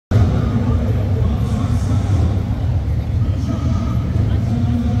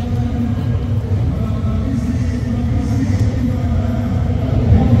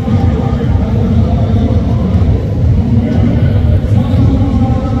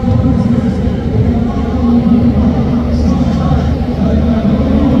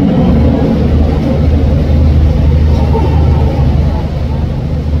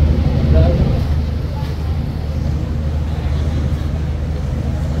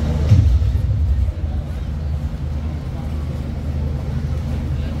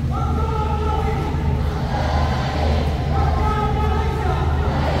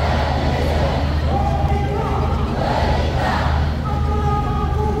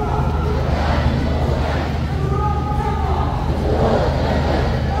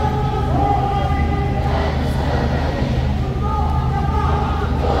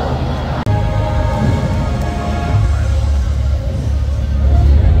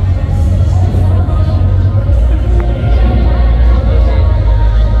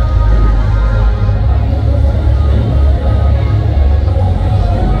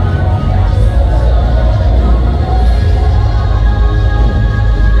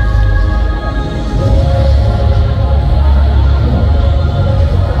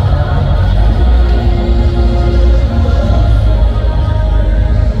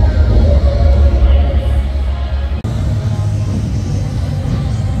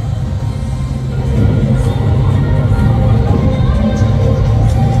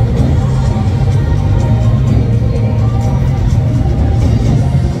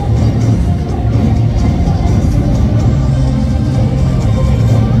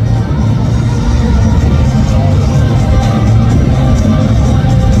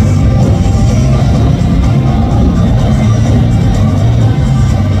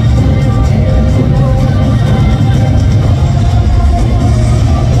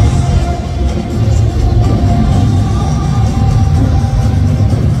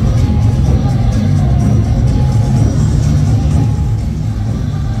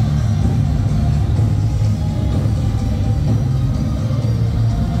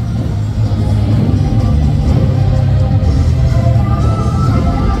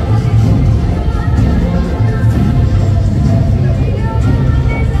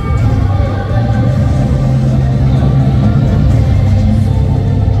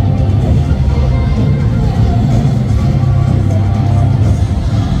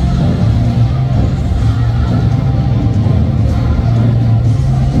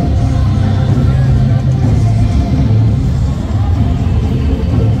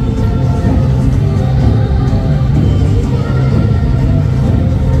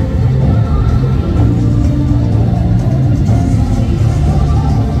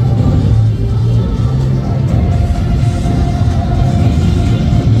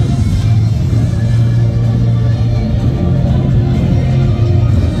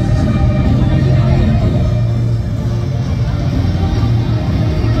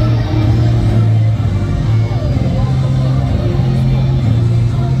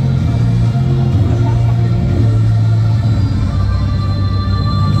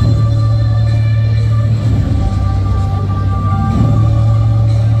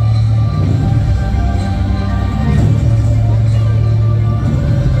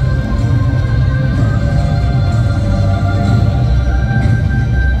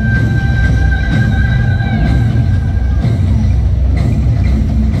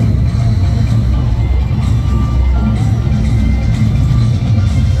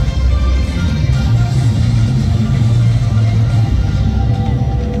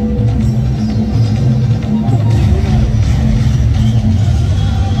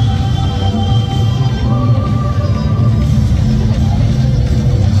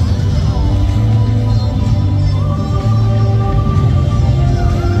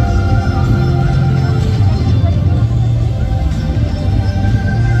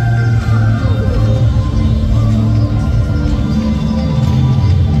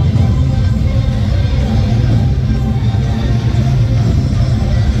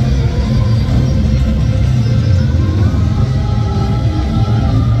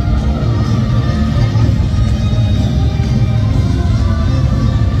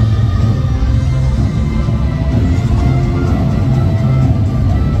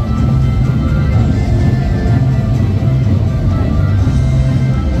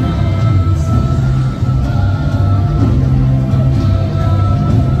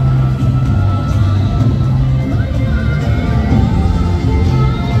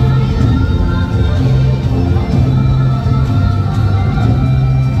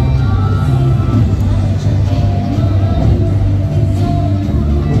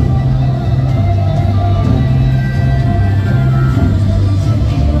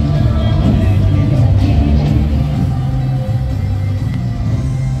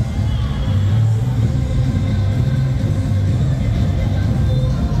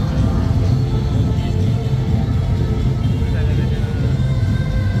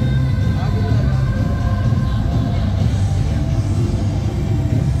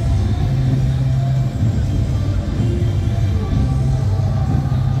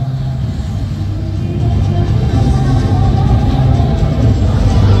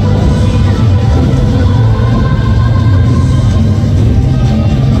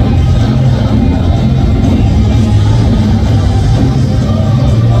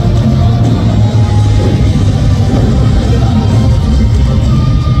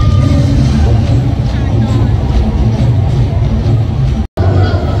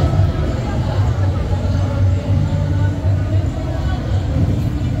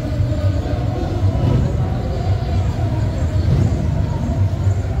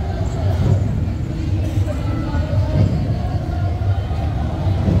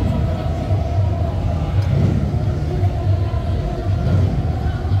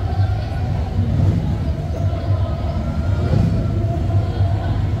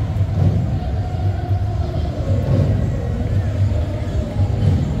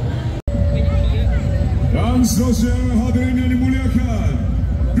Dan seterusnya hadirin yang dimuliakan,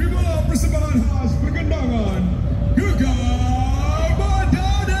 terima persembahan khas perkendangan Gegar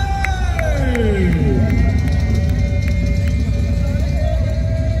Badani.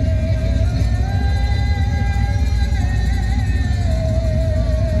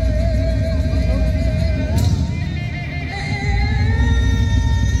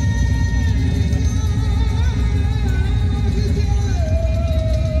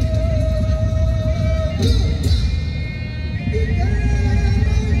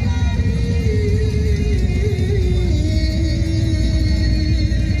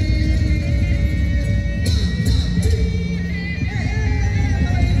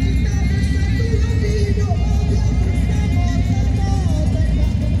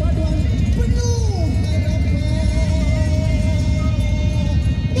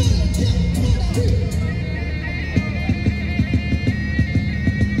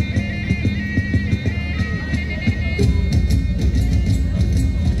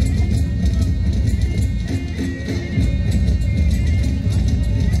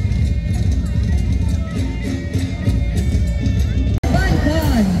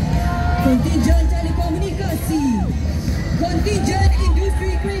 Kontijen telekomunikasi, kontijen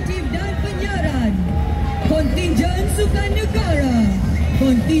industri kreatif dan penyiaran, kontijen sukan negara,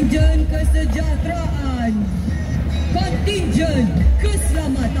 kontijen kesejahteraan, kontijen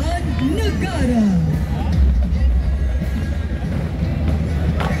keselamatan negara.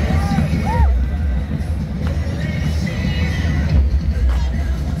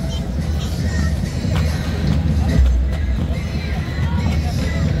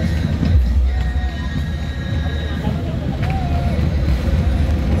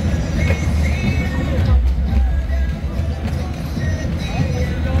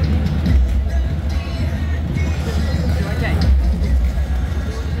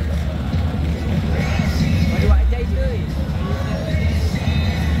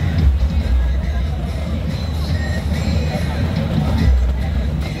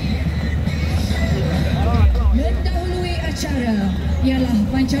 Ialah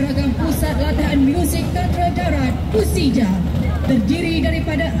pancaragam Pusat Latihan Muzik Tentera Darat Pusija, terdiri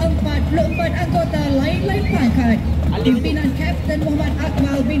daripada 44 anggota lain-lain pangkat, pimpinan Kapten Muhammad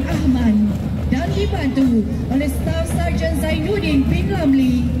Akmal bin Ahman, dan dibantu oleh Staf Sarjan Zainuddin bin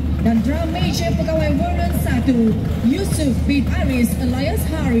Lamli dan Drum Major Pegawai Warren 1 Yusuf bin Aris alias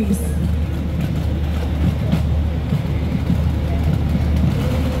Haris.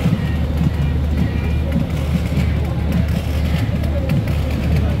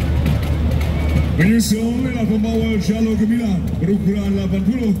 Menyusul ialah pembawa jalur gemilang berukuran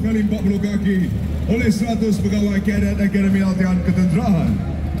 80 x 40 kaki oleh 100 pegawai kadet Akademi Latihan Ketenteraan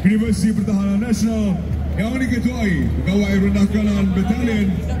Universiti Pertahanan Nasional yang diketuai Pegawai Rendah Kanan Batalion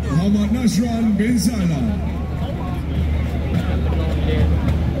Muhammad Nasran bin Zailan.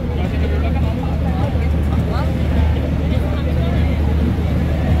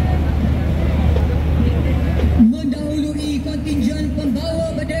 Mendahului kontinjen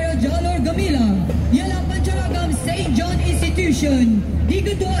pembawa bendera jalur gemilang ialah pancaragam St. John Institution,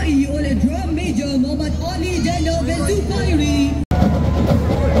 diketuai oleh Drum Major Muhammad Ali Daniel bin Zubairi.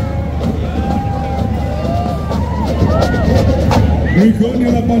 Berikutnya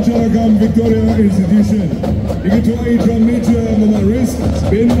ialah pancaragam Victoria Institution, diketuai Drum Major Muhammad Riz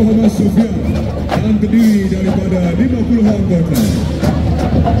bin Muhammad Sufyan dan terdiri daripada 50 anggota.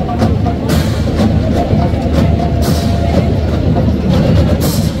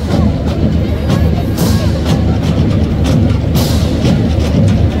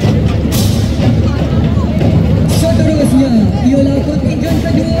 Ialah kontinjen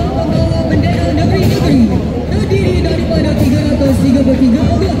kedua pembawa bendera negeri-negeri, terdiri daripada 333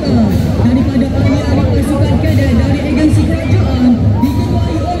 anggota daripada ahli-ahli pasukan kadet dari agensi kerajaan,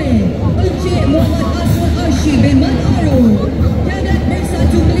 diketuai oleh Encik Muhammad Asrul Ashid bin Manaro, kadet Beg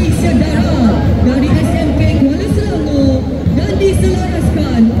 1 Malaysia Darat dari SMK Kuala Selangor, dan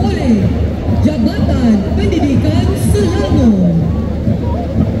diselaraskan oleh Jabatan Pendidikan Selangor.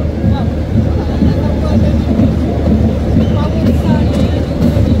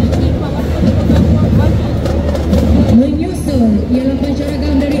 Menyusul ialah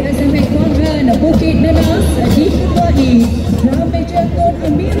pancaragam dari SMK Konvent Bukit Nenas, diketuai Drum Major Tun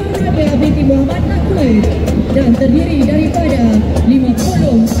Amirul Rabia binti Muhammad Nakwid dan terdiri daripada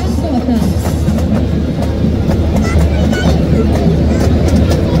 50 anggota.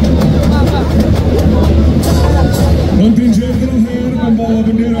 Kontinjen terakhir membawa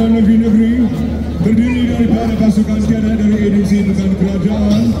bendera negeri-negeri terdiri daripada pasukan kadet dari edisi bukan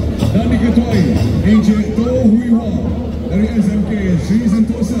kerajaan dan diketuai Encik Toh Hui Hwa dari SMK Sri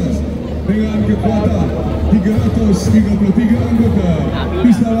Sentosa dengan kekuatan 23 anggota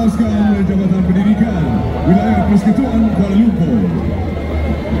diselawaskan oleh Jabatan Pendidikan Wilayah Persekutuan Kuala Lumpur.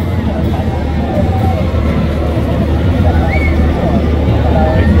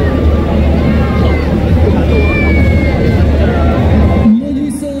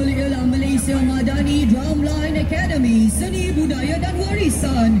 Menyusul ialah Malaysia Madani Drumline Academy Seni Budaya dan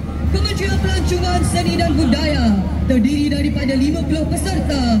Warisan Kementerian Pelancongan Seni dan Budaya terdiri daripada 50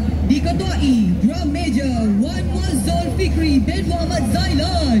 peserta diketuai Drum Major Wan Muazzul Fikri bin Muhammad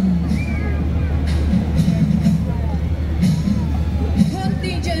Zailan.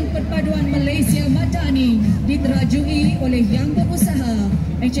 Kontingen Perpaduan Malaysia Madani diterajui oleh Yang Berusaha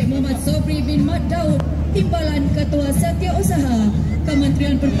Encik Muhammad Sobri bin Mat Daud, Timbalan Ketua Setiausaha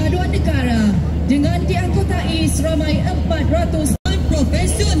Kementerian Perpaduan Negara dengan dianggotai seramai 400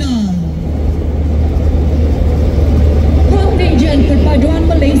 profesional. Kontingen Perpaduan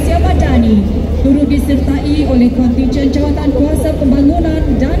Malaysia Madani turut disertai oleh kontingen Jawatan Kuasa Pembangunan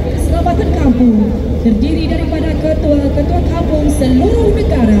dan Keselamatan Kampung terdiri daripada ketua-ketua kampung seluruh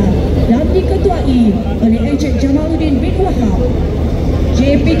negara dan diketuai oleh Encik Jamaluddin bin Wahab.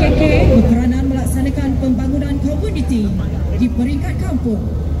 JPKK berperanan melaksanakan pembangunan komuniti di peringkat kampung.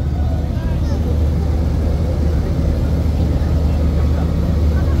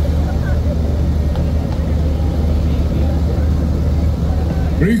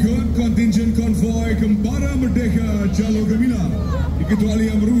 Berikut kontingen konvoi Kembara Merdeka Jalur Gemilang diketuai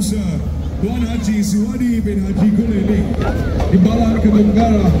Yang Berusaha Tuan Haji Suwadi bin Haji Guleling, Timbalan Ketua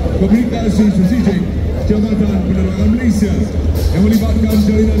Negara Komunikasi Strategik Jabatan Penerangan Malaysia yang melibatkan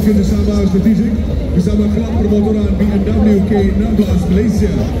jalinan kerjasama strategik bersama Kelab Permotoran BMW K16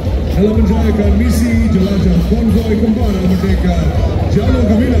 Malaysia dalam menjayakan misi jelajah konvoi Kembara Merdeka Jalur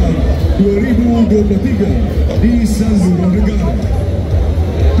Gemilang 2023 di seluruh negara.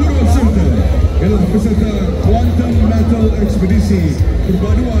 Turut serta ialah peserta Quantum Metal Ekspedisi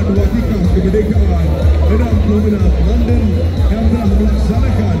Perpaduan Watikah Kemerdekaan 66 London yang telah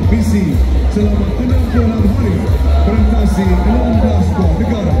melaksanakan misi selama 66 hari berentasi 16 buah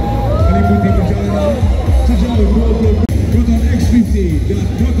negara meliputi perjalanan sejauh 20 Proton X50 dan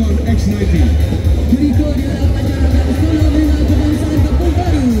Proton X90. Berikut ialah penjarakan Sekolah Menengah Kebangsaan Kampung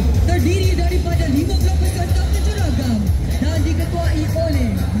Baru terdiri daripada 50 peserta penjeragam dan diketuai oleh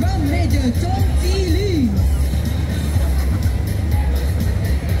Drum Major Chong Chi Lee.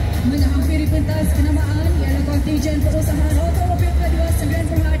 Menghampiri pentas kenamaan ialah kontingen perusahaan automobil kedua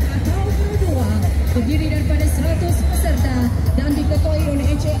 9 Berhad atau Perpaduan terdiri daripada 100 peserta dan diketuai oleh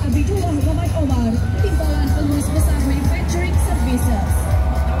Encik Abidullah Muhammad Omar, Timbalan Pengurus Besar Manufacturing Services.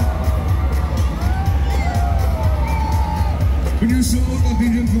 Menyusul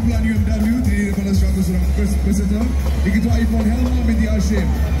kontingen kumpulan UMW terdiri daripada 100 orang peserta diketuai Puan Helma binti Hashim,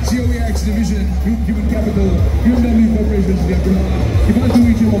 COEX Division Group Human Capital UMW Corporation Sedia Berhad, dibantu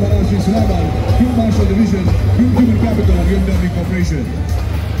Encik Muhammad Rashid Sulaiman, Group Marshall Division Group Human Capital UMW Corporation.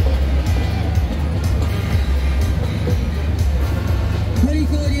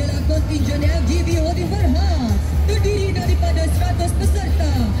 Berikut ialah kontingen LGV Holding Berhad terdiri daripada 100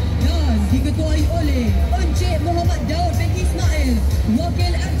 peserta dan diketuai oleh Encik Muhammad Daud bin Ismail,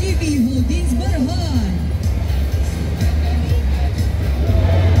 Wakil LGV Holdings Berhad.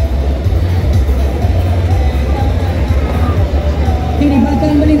 Kini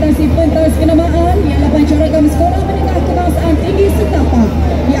bakal melintasi pentas kenamaan ialah pancaragam Sekolah Menengah Kebangsaan Tinggi Setapak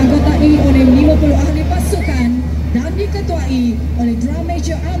dianggotai oleh 50 ahli pasukan dan diketuai oleh Drum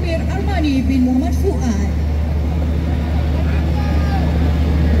Major Amir Armani bin Muhammad Fuad.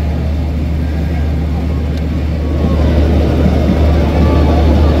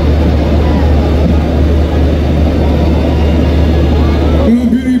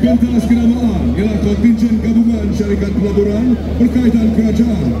 Mengakhiri pentas kenamaan ialah kontingen gabungan syarikat pelaburan berkaitan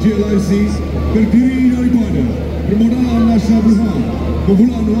kerajaan GLIC terdiri daripada Permodalan Nasional Berhad,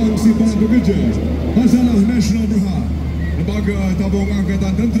 Kumpulan Wang Simpanan Pekerja, Khazanah Nasional Berhad, Lembaga Tabung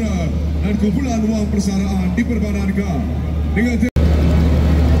Angkatan Tentera dan Kumpulan Wang Persaraan di Perpaduan dengan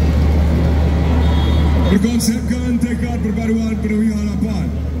berkonsepkan Tekad Perpaduan Penuhi Harapan.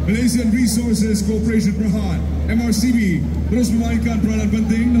 Malaysian Resources Corporation Berhad MRCB terus memainkan peranan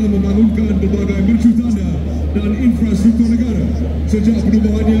penting dalam membangunkan berbagai mercutanda dan infrastruktur negara sejak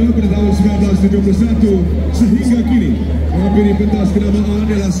penubuhannya pada tahun 1971 sehingga kini. Menghadiri pentas kenamaan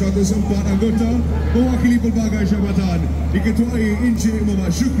ialah 104 anggota mewakili pelbagai jabatan diketuai Encik Muhammad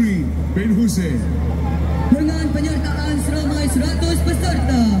Syukri bin Hussein. Dengan penyertaan seramai 100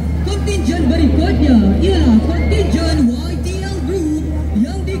 peserta, kontingen berikutnya ialah kontingen YTL Group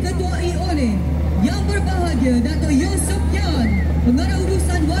yang diketuai oleh Yang Berbahagia Dato' Yusof Yan, Pengarah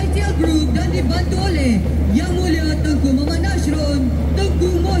Urusan YTL Group dan dibantu oleh Yang Mulia Tengku Muhammad Nasrun, Tengku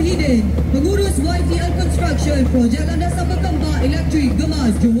Mohidin, Pengurus YTL Construction, Projek Landasan Berkembang Elektrik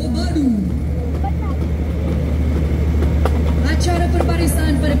Gemas Johor Bahru. Acara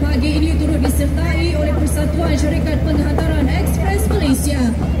perbarisan pada pagi ini turut disertai oleh Persatuan Syarikat Penghantaran Ekspres Malaysia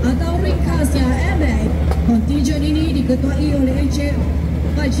atau ringkasnya MBEK. Kontijen ini diketuai oleh Encik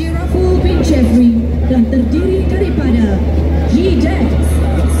Haji Rafu bin Jeffrey dan terdiri daripada GDEX,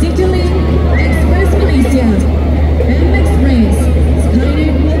 Citylink, Express Malaysia, M Express,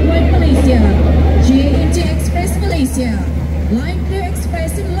 Skynet Worldwide Malaysia, JNT Express Malaysia, Line Clear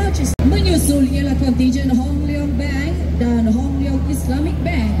Express and Logistics. Menyusul ialah kontijen Hong Leong Bank dan Hong Leong Islamic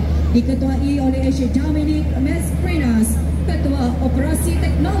Bank diketuai oleh Encik Dominic Mesprinas, Ketua Operasi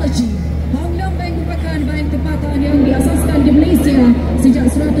Teknologi. Hong Leong Bank merupakan bank tempatan yang diasaskan di Malaysia sejak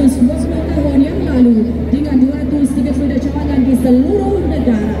 120 tahun yang lalu dengan 230 cawangan di seluruh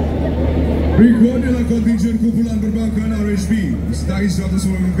negara. Berikut adalah kontijen kumpulan perbankan RHB sertai 100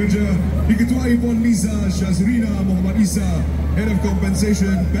 orang pekerja diketuai Puan Liza Syazrina Muhammad Isa, Head of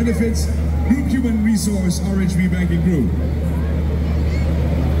Compensation Benefits, Group Human Resource RHB Banking Group.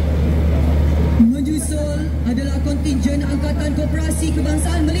 Menyusul adalah kontijen Angkatan Koperasi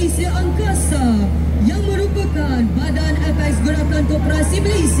Kebangsaan Malaysia Angkasa yang merupakan badan apex Gerakan Koperasi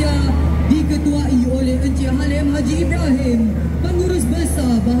Malaysia diketuai oleh Encik Halim Haji Ibrahim, Pengurus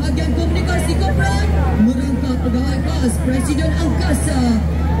Besar Bahagian Komunikasi Korporat, merangkap Pegawai Khas Presiden Angkasa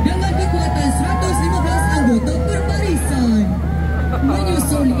dengan kekuatan 115 anggota perbarisan.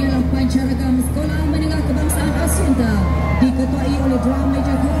 Menyusul ialah Pancaragam Sekolah Menengah Kebangsaan Asunta diketuai oleh Drum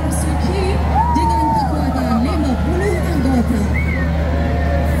Major Khor Suki dengan kekuatan 50 anggota.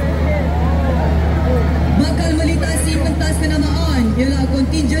 Bakal melintasi pentas kenamaan ialah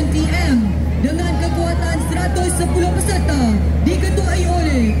kontijen TM dengan kekuatan 110 peserta diketuai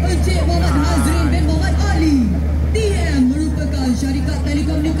oleh Encik Muhammad Hazrin bin Muhammad Ali. TM merupakan syarikat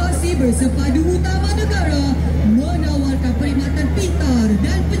telekomunikasi bersepadu utama negara menawarkan perkhidmatan pintar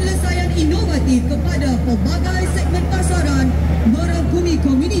dan penyelesaian inovatif kepada pelbagai segmen pasaran merangkumi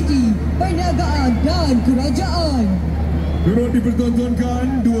komuniti, perniagaan dan kerajaan. Turut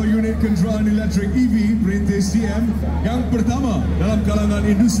dipertontonkan 2 unit kenderaan elektrik EV perintis TM yang pertama dalam kalangan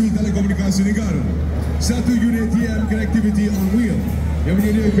industri telekomunikasi negara. 1 unit TM Connectivity on Wheel yang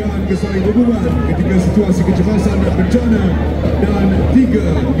menyediakan kesaling hubungan ketika situasi kecemasan dan bencana, dan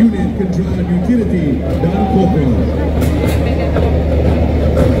 3 unit kenderaan utility dan corporate.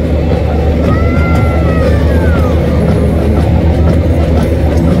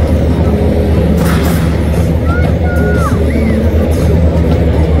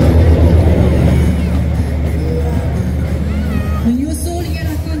 Menyusul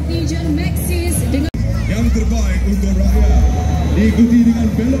ialah kontijen Maxis dengan yang terbaik untuk rakyat, diikuti dengan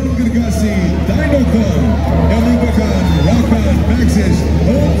belon gergasi Dinocom yang merupakan rakan Maxis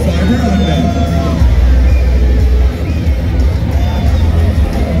home fiber anda.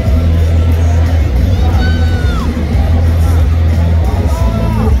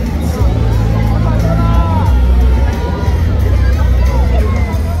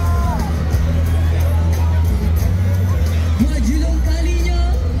 Majulung kalinya,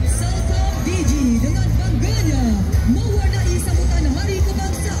 Salkam DG dengan bangganya mewarnai sambutan Hari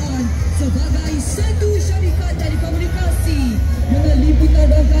Kebangsaan sebagai satu syarikat telekomunikasi dengan liputan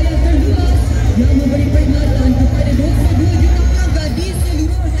rangkaian terluas yang memberi perkhidmatan kepada 22 juta pelanggan di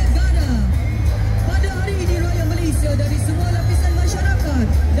seluruh negara. Pada hari ini, rakyat Malaysia dari semua lapisan masyarakat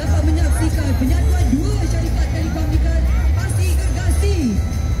dapat menyaksikan penyatuan 2 syarikat telekomunikasi gergasi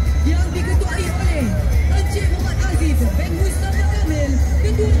yang diketuai oleh Encik Muhammad Aziz bin Mustafa Kamil,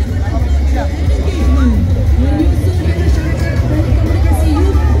 Ketua Jabatan Project and Engagement. Menyusul ialah syarikat telekomunikasi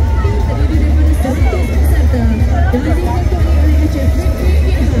Youth terdiri daripada 100 peserta dan diketuai oleh Encik Fikri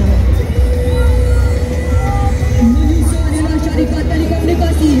Ilham. Menyusul ialah syarikat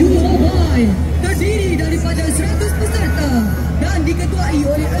telekomunikasi Mobile terdiri daripada 100 peserta dan diketuai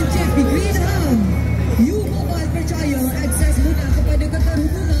oleh Encik Fikri Ilham. Mobile percaya akses mudah kepada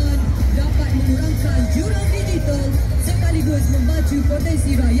keterhubungan dapat mengurangkan jurang digital sekaligus membantu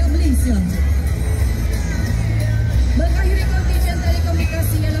potensi rakyat Malaysia. Mengakhiri kontijen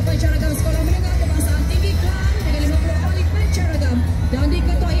telekomunikasi ialah Pancaragam Sekolah Menengah Kebangsaan Tinggi Kelang dengan 50 ahli pancaragam dan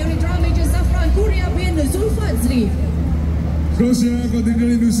diketuai oleh Drum Major Zafran Kuria bin Zulfazli. Seterusnya, kontijen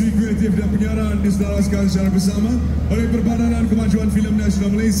industri kreatif dan penyiaran diselaraskan secara bersama oleh Perpaduan Kemajuan Filem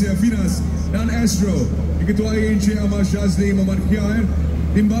Nasional Malaysia (FINAS) dan Astro diketuai Encik Ahmad Syazli Muhammad Khair,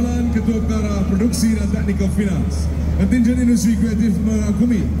 Timbalan Ketua Pengarah Produksi dan Teknikal Finans. Kontingen industri kreatif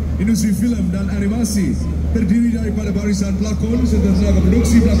merangkumi industri filem dan animasi, terdiri daripada barisan pelakon serta tenaga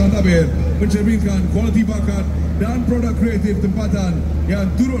produksi belakang tabir, mencerminkan kualiti bakat dan produk kreatif tempatan yang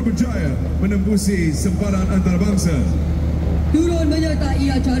turut berjaya menembusi sempadan antarabangsa. Turut menyertai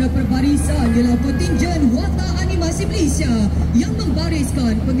acara perbarisan ialah kontingen watak animasi Malaysia yang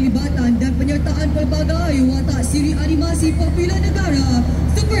membariskan penglibatan dan penyertaan pelbagai watak siri animasi popular negara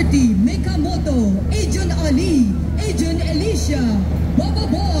seperti Mekamoto, Ejen Ali, Ejen Elisha, Baba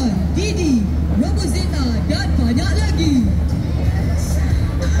Boy, Didi, Robozeta dan banyak lagi.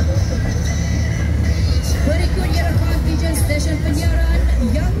 Berikut ialah kontingen stesen penyiaran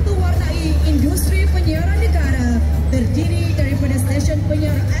yang mewarnai industri penyiaran negara, terdiri daripada stesen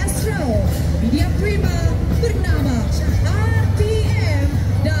penyiar Astro, Media Prima bernama RTM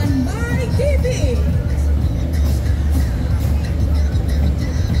dan MyTV.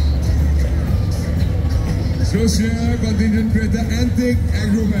 Seterusnya, kontingen kereta antik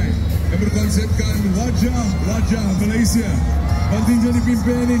Agrobank yang berkonsepkan wajah-wajah Malaysia. Kontingen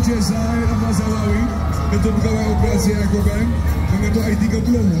dipimpin Encik Zahid Ahmad Zalawi, Ketua Pegawai Operasi Agrobank, mengetuai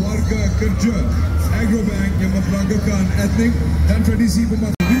 30 warga kerja Agrobank yang memperagakan etnik dan tradisi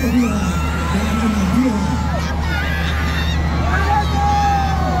pemakai 50-an dan 60-an.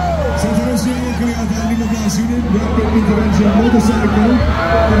 Seterusnya, kelihatan 15 unit Rapid Intervention Motorcycle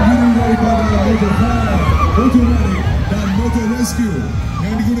terdiri daripada motor fire, automatic dan motor rescue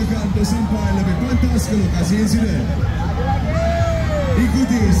yang digunakan untuk sampai lebih pantas ke lokasi insiden.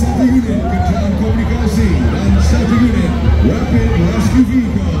 Ikuti satu unit kenderaan komunikasi dan satu unit Rapid Rescue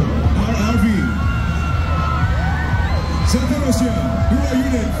Vehicle RRV. Seterusnya, 2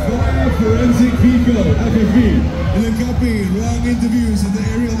 unit Fire Forensic Vehicle FFV dilengkapi ruang interview serta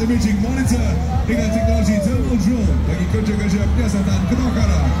aerial imaging monitor dengan teknologi thermal drone bagi kerja-kerja penyiasatan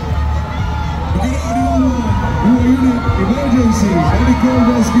kebakaran. Bergerak di laluan 2 unit Emergency Medical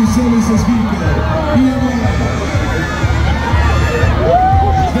Rescue Services Vehicle EMR.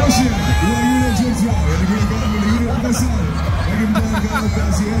 Seterusnya, 2 unit Jentra yang digunakan oleh unit pengesan bagi menjalankan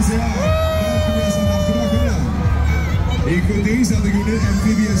operasi SAR dan penyiasatan kebakaran. Ikuti satu unit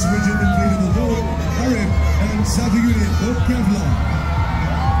Amphibious Rigid Inflatable Boat ARIB dan satu unit Boat Kevlar.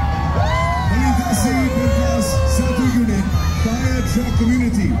 Melintasi pentas satu unit Fire Truck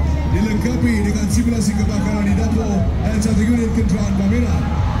Community dilengkapi dengan simulasi kebakaran di dapur dan satu unit kenderaan pameran.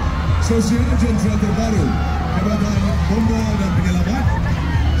 Sosial Jentra terbaru, Jabatan Bomba dan Penyelamat.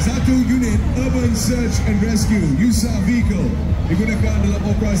 Satu unit Urban Search and Rescue USA Vehicle digunakan dalam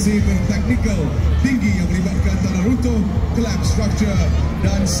operasi berteknikal tinggi yang melibatkan tanah runtuh, collapse structure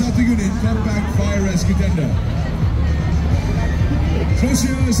dan satu unit Compact Fire Rescue Tender.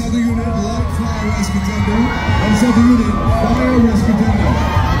 Seterusnya, satu unit Light Fire Rescue Tender dan satu unit Fire Rescue Tender.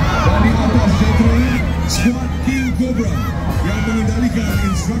 Dan di atas jentera, Squad King Cobra yang mengendalikan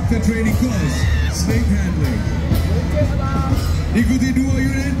Instructor Training Course Snake Handling. Ikuti 2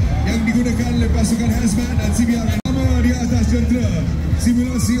 unit yang digunakan oleh pasukan hazmat dan CBR. Nama di atas jentera,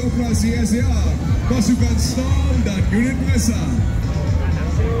 simulasi operasi SAR, pasukan Storm dan unit pengesan.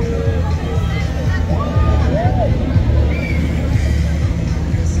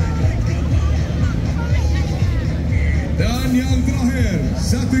 Dan yang terakhir,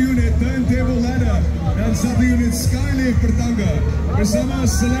 satu unit Turntable Ladder dan satu unit Skylift bertangga bersama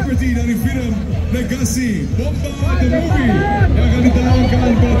selebriti dari filem Legasi Bomba The Movie yang akan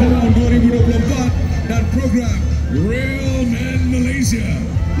ditayangkan pada tahun 2024 dan program Real Men Malaysia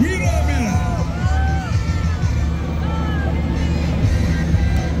Wira Merah.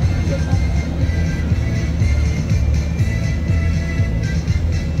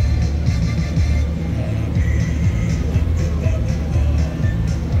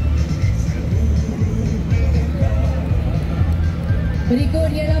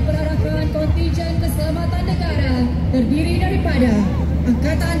 Berikut ialah perarakan kontingen keselamatan negara, terdiri daripada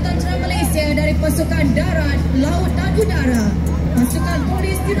Angkatan Tentera Malaysia dari Pasukan Darat, Laut dan Udara, Pasukan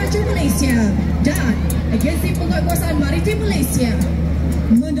Polis Diraja Malaysia dan Agensi Penguatkuasaan Maritim Malaysia.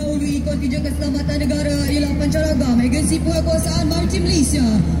 Mendahului kontingen keselamatan negara ialah Pancaragam Agensi Penguatkuasaan Maritim Malaysia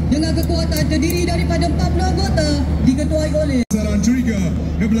dengan kekuatan terdiri daripada 40 anggota diketuai oleh Saran curiga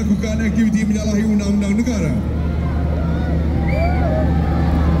yang melakukan aktiviti menyalahi undang-undang negara.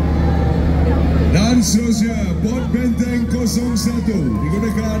 Dan seterusnya, Bot Benteng 01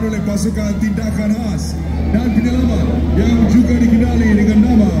 digunakan oleh pasukan tindakan khas dan penyelamat yang juga dikenali dengan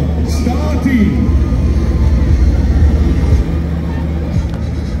nama Star Team.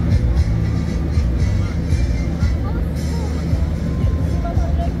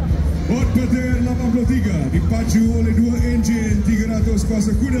 Bot Petir 83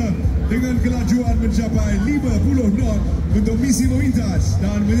 kuasa kuda dengan kelajuan mencapai 50 knot untuk misi melintas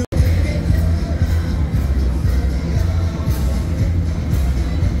dan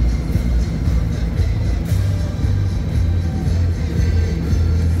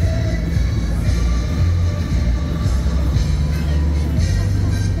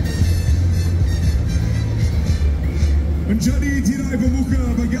menjadi tirai pembuka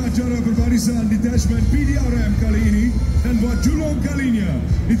bagi acara perbarisan Detachment PDRM kali ini, dan buat julung kalinya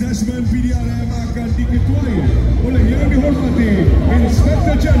Detachment PDRM akan diketuai oleh Yang Dihormati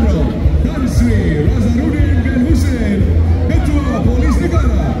Inspektor Jeneral Tan Sri Razarudin bin Hussein, Ketua Polis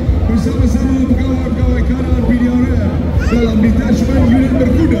Negara, bersama-sama pegawai-pegawai kanan PDRM dalam Detachment Unit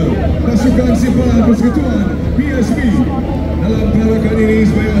Berkuda Pasukan Simpanan Persekutuan PSP. Dalam perarakan ini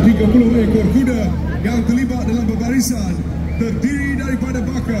sebanyak 30 ekor kuda yang terlibat dalam pembarisan terdiri daripada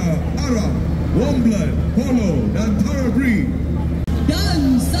baka, Arab, Womblat, Polo dan Thoroughbred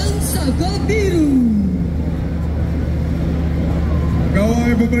dan Sang Saka Biru.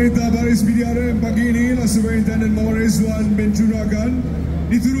 Kawai pemerintah baris PDRM pagi ini adalah Superintendent Mawar Rizwan bin Juragan,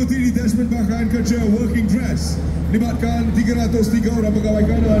 dituruti Detachment Pakaian Kerja Working Dress, melibatkan 303 orang pegawai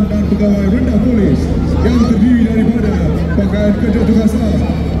kanan dan pegawai rendah polis yang terdiri daripada pakaian kerja tugas A,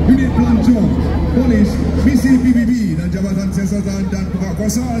 unit pelancong, polis, misi PBB dan Jabatan Siasatan dan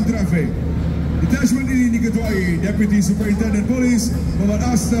Penguasaan Trafik. Detachment ini diketuai Deputy Superintendent Polis Muhammad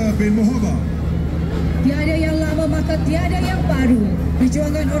Asta bin Muhammad. Tiada yang lama maka tiada yang baru.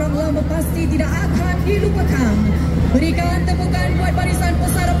 Perjuangan orang lama pasti tidak akan dilupakan. Berikan tepukan buat barisan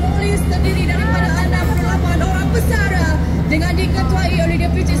pesara polis terdiri daripada 68 orang pesara dengan diketuai oleh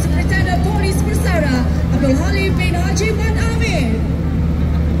Deputy Superintendent Polis Pesara Abdul Halim bin Haji Mat Amir.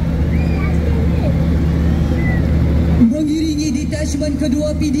 Mengiringi detachment kedua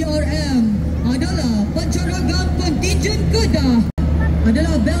PDRM adalah penceragam kontinjen Kedah,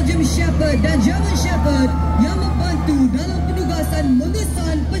 adalah Belgium Shepherd dan German Shepherd yang membantu dalam penugasan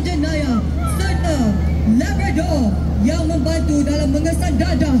mengesan penjenayah, serta Labrador yang membantu dalam mengesan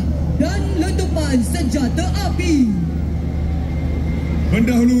dadah dan letupan senjata api.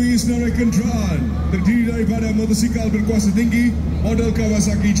 Mendahului senarai kenderaan terdiri daripada motosikal berkuasa tinggi model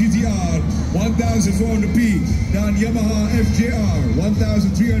Kawasaki GTR 1400P dan Yamaha FJR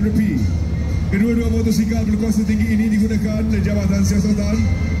 1300P. Kedua-dua motosikal berkuasa tinggi ini digunakan oleh Jabatan Siasatan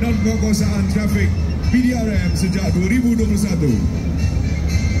dan Penguasaan Trafik PDRM sejak 2021.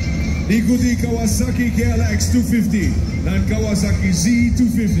 Diikuti Kawasaki KLX 250 dan Kawasaki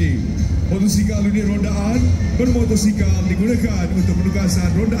Z250. Motosikal unit rondaan bermotosikal digunakan untuk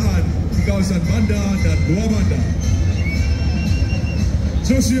penugasan rondaan di kawasan bandar dan luar bandar.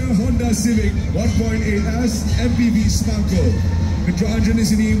 Sosial Honda Civic 1.8S MPV Spanko. Kenderaan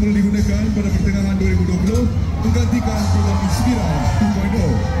jenis ini mula digunakan pada pertengahan 2020 menggantikan program Inspira 2.0.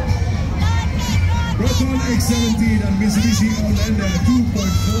 Proton X70 dan Mitsubishi Outlander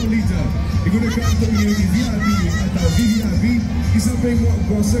 2.4 liter digunakan untuk unit VIP atau VVIP di samping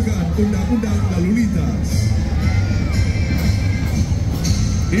menguasakan undang-undang lalu lintas.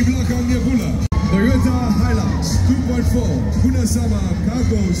 Di belakangnya pula Toyota Hilux 2.4 guna sama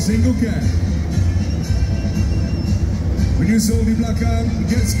Cargo Single Cab. Menyusul di belakang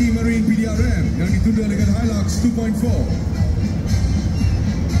Jet Ski Marine PDRM yang ditunda dengan Hilux 2.4.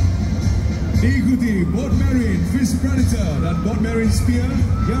 Diikuti Boat Marine Fish Predator dan Boat Marine Spear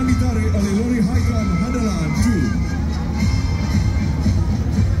yang ditarik oleh lori Highcom Handalan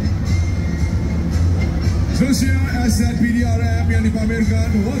 2. Sosial aset PDRM yang dipamerkan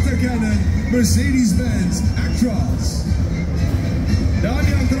Water Cannon Mercedes-Benz Actros. Dan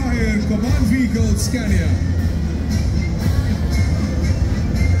yang terakhir Command Vehicle Scania.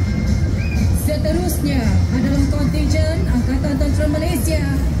 Seterusnya adalah kontingen Angkatan Tentera Malaysia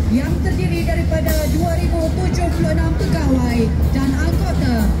yang terdiri daripada 2,076 pegawai dan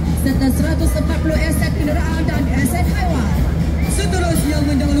anggota serta 140 aset kenderaan dan aset haiwan. Seterusnya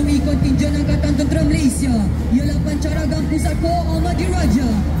mendahului kontingen Angkatan Tentera Malaysia ialah Pancaragam Pusat Kor Ahmad Diraja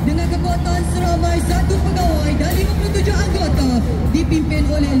dengan kekuatan seramai 1 pegawai dan 57 anggota dipimpin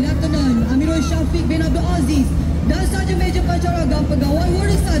oleh Lieutenant Amirul Syafiq bin Abdul Aziz dan Sarjan Major Pancaragam Pegawai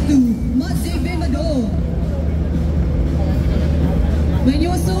Waris 1 Mazid bin Mador.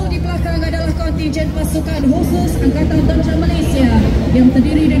 Menyusul di belakang adalah kontingen pasukan khusus Angkatan Tentera Malaysia yang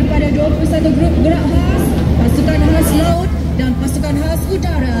terdiri daripada 21 grup gerak khas, pasukan khas laut dan pasukan khas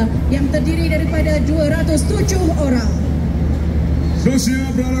udara yang terdiri daripada 207 orang. Sosial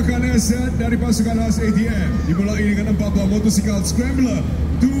perarakan aset dari pasukan khas ATM dimulai dengan 4 buah motosikal Scrambler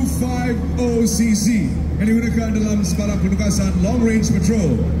 250cc yang digunakan dalam sebarang penugasan Long Range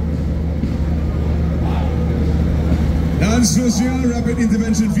Patrol. Dan seterusnya, Rapid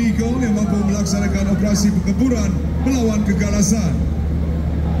Intervention Vehicle yang mampu melaksanakan operasi pertempuran melawan keganasan.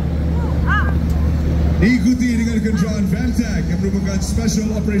 Diikuti dengan kenderaan Tekad yang merupakan Special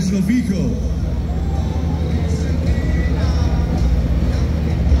Operational Vehicle.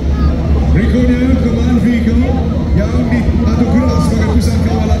 Berikutnya, Command Vehicle yang diatur gerak sebagai pusat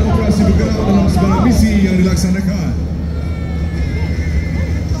kawalan operasi bergerak dalam sebarang misi yang dilaksanakan.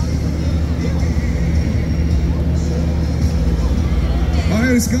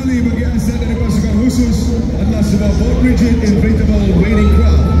 Akhir sekali, bagi aset dari pasukan khusus adalah sebuah Boat Rigid Inflatable Wading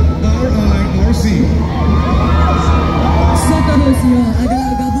Craft RIRC. Seterusnya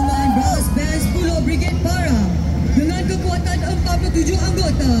adalah gabungan Brass Band 10 Brigade Para dengan kekuatan 47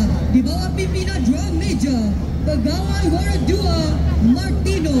 anggota di bawah pimpinan Drum Major Pegawai Warna 2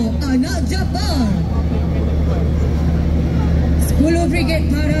 Martino Anak Jabbar. 10 Brigade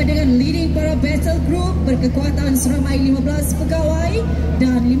Para dengan leading para battle group berkekuatan seramai 15 pegawai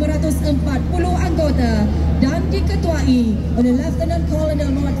dan 540 anggota dan diketuai oleh Lieutenant Colonel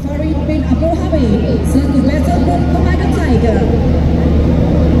Muhammad Farid bin Abdul Hamid selaku battle group Commander Tiger.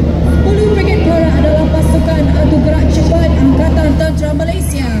 10 Brigade Para adalah pasukan atur gerak cepat Angkatan Tentera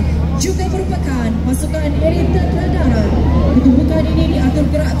Malaysia, juga merupakan pasukan elit tentera darat. Ketumbukan ini diatur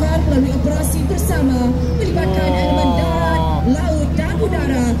gerakkan melalui operasi bersama melibatkan elemen darat, laut dan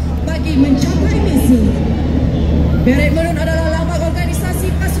udara bagi mencapai misi. Beret Merun adalah lambang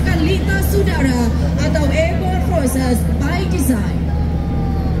organisasi pasukan lintas udara atau Airborne Forces by Design.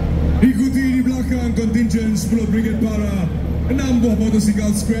 Diikuti di belakang kontingen 10 Brigade Para, 6 buah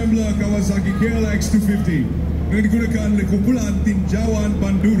motosikal Scrambler Kawasaki KLX 250 yang digunakan oleh kumpulan tinjauan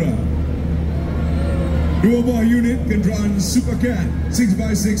Bandura. 2 buah unit kenderaan Supercat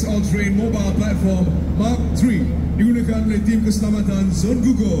 6x6 All-Terrain Mobile Platform Mark III digunakan oleh tim keselamatan Zon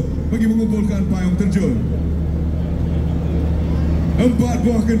Gugur bagi mengumpulkan payung terjun. 4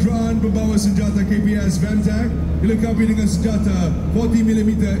 buah kenderaan pembawa senjata KPS Vantak dilengkapi dengan senjata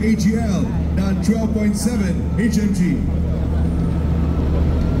 40mm AGL dan 12.7 HMG.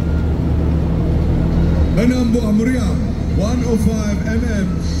 6 buah meriam 105mm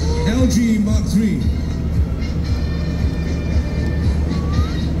LG Mark III.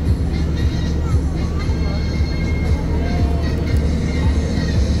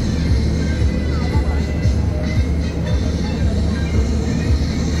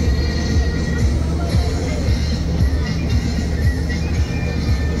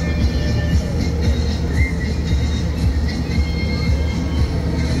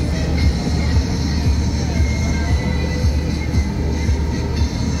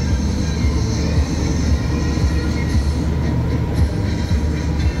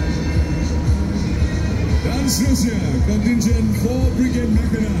 Seterusnya, kontingen 4 Brigade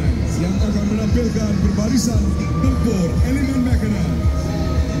Mechanized yang akan menampilkan berbarisan tempur elemen mechanized.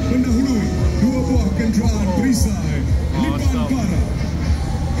 Mendahului 2 buah kenderaan perisai Lipan Para.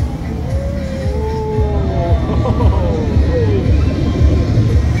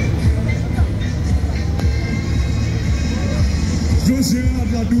 Seterusnya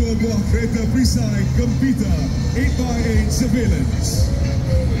adalah 2 buah kereta perisai Gempita 8x8 Surveillance.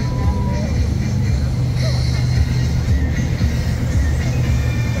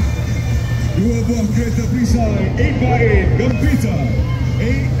 2 buah kereta perisai 8x8 Gempita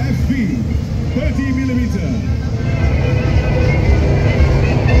AFB 30mm.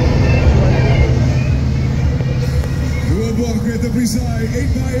 2 buah kereta perisai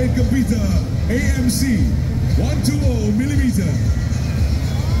 8x8 Gempita AMC 120mm.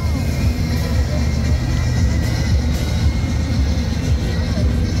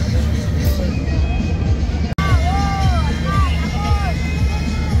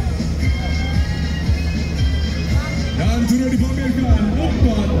 Sudah dipamerkan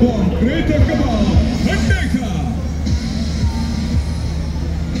 4 buah kereta kebal Merdeka.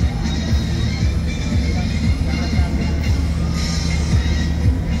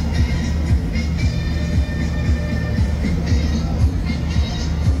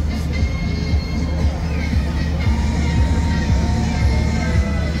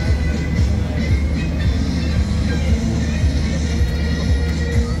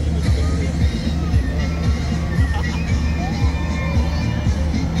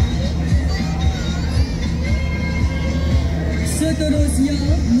 Seterusnya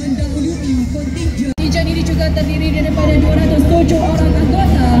mendahului kontingen. Kontingen ini juga terdiri daripada 207 orang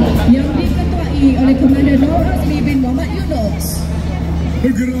anggota yang diketuai oleh Komander Nur Azmi bin Muhammad Yunus.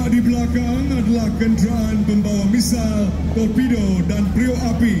 Bergerak di belakang adalah kenderaan pembawa misal, torpedo dan prio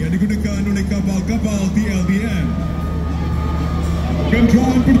api yang digunakan oleh kapal-kapal TLDM.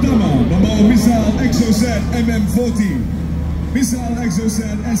 Kenderaan pertama membawa misal Exocet MM40 Missile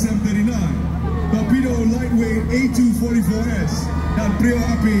Exocet SM-39, Torpedo Lightweight A244S, dan Prio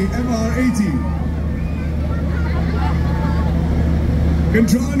Api MR-80.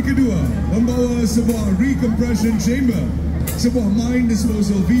 Kenderaan kedua membawa sebuah recompression chamber, sebuah mine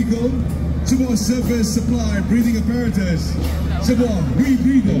disposal vehicle, sebuah surface supply breathing apparatus, sebuah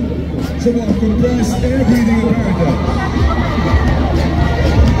rebreather, sebuah compressed air breathing apparatus.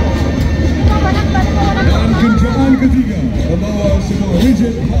 Dan kenderaan ketiga membawa sebuah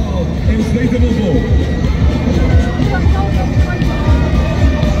rigid hull inflatable boat.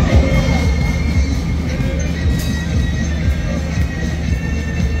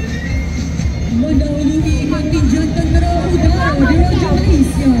 Mendahului kontinjen tentera udara di Raja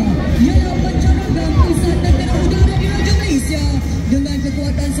Malaysia ialah pencaragam Pusat Tentera Udara di Raja Malaysia dengan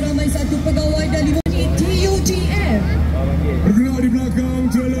kekuatan seramai 1 pegawai dan 5 unit TUGM. Bergerak di belakang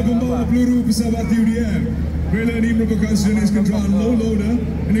trailer pembawa peluru pesawat TUDM. Trailer ini merupakan sejenis kenderaan low loader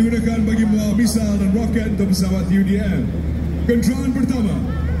yang digunakan bagi membawa misal dan roket untuk pesawat TUDM. Kenderaan pertama,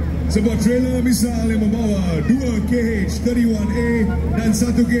 sebuah trailer misal yang membawa 2 KH-31A dan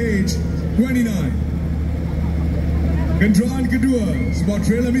 1 KH-29. Kenderaan kedua, sebuah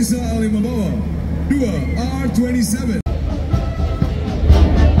trailer misal yang membawa 2 R-27.